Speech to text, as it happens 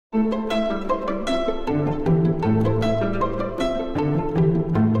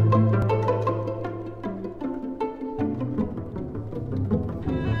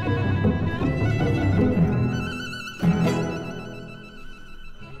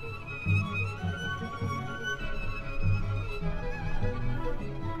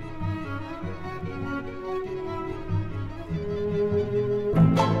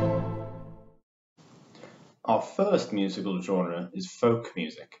Our first musical genre is folk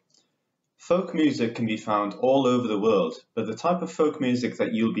music. Folk music can be found all over the world, but the type of folk music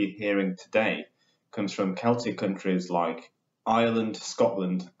that you'll be hearing today comes from Celtic countries like Ireland,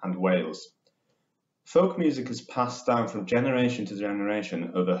 Scotland, and Wales. Folk music is passed down from generation to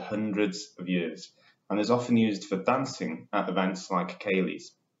generation over hundreds of years and is often used for dancing at events like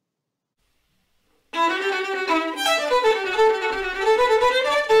Céilís.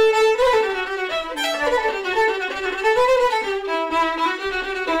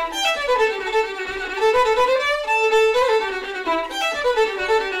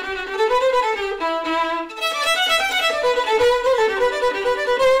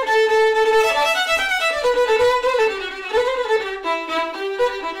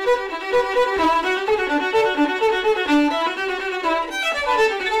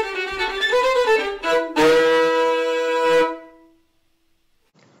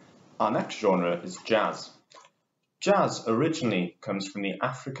 Our next genre is jazz. Jazz originally comes from the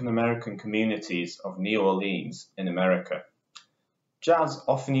African American communities of New Orleans in America. Jazz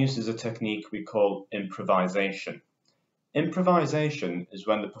often uses a technique we call improvisation. Improvisation is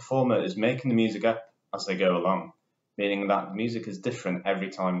when the performer is making the music up as they go along, meaning that the music is different every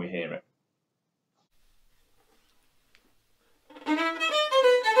time we hear it.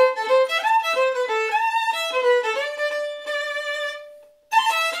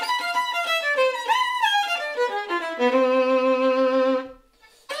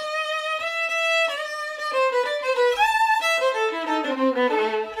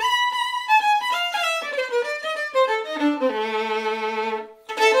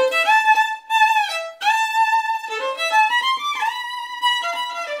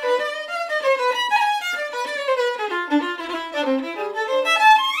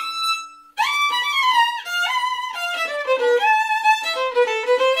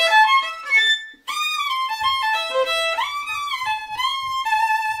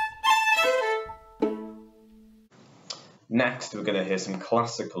 Next, we're going to hear some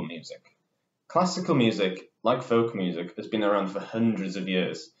classical music. Classical music, like folk music, has been around for hundreds of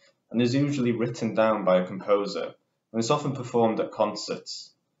years and is usually written down by a composer and is often performed at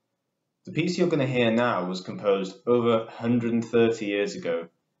concerts. The piece you're going to hear now was composed over 130 years ago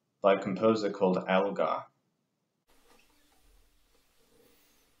by a composer called Elgar.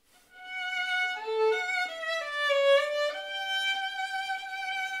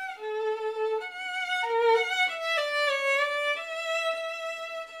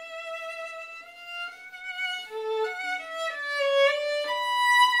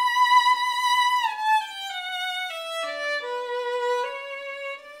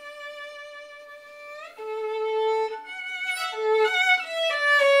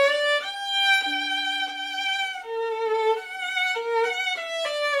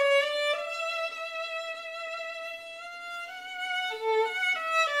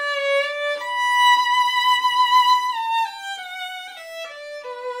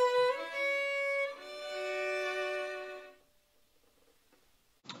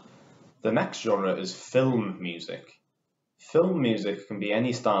 The next genre is film music. Film music can be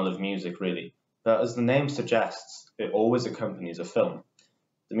any style of music really, but as the name suggests, it always accompanies a film.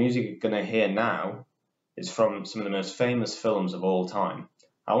 The music you're going to hear now is from some of the most famous films of all time.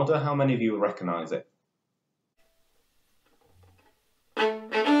 I wonder how many of you will recognise it.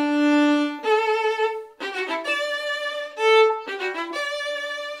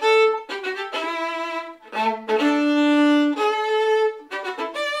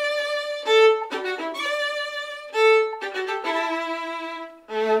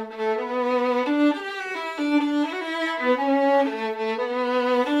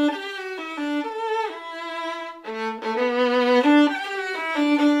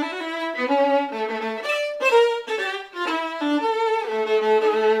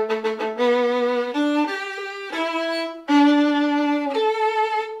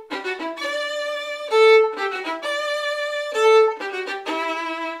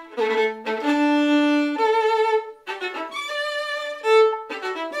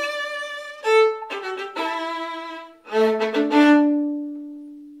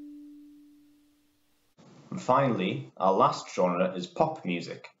 And finally, our last genre is pop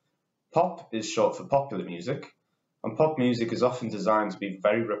music. Pop is short for popular music, and pop music is often designed to be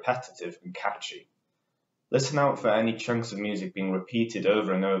very repetitive and catchy. Listen out for any chunks of music being repeated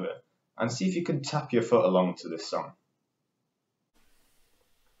over and over, and see if you can tap your foot along to this song.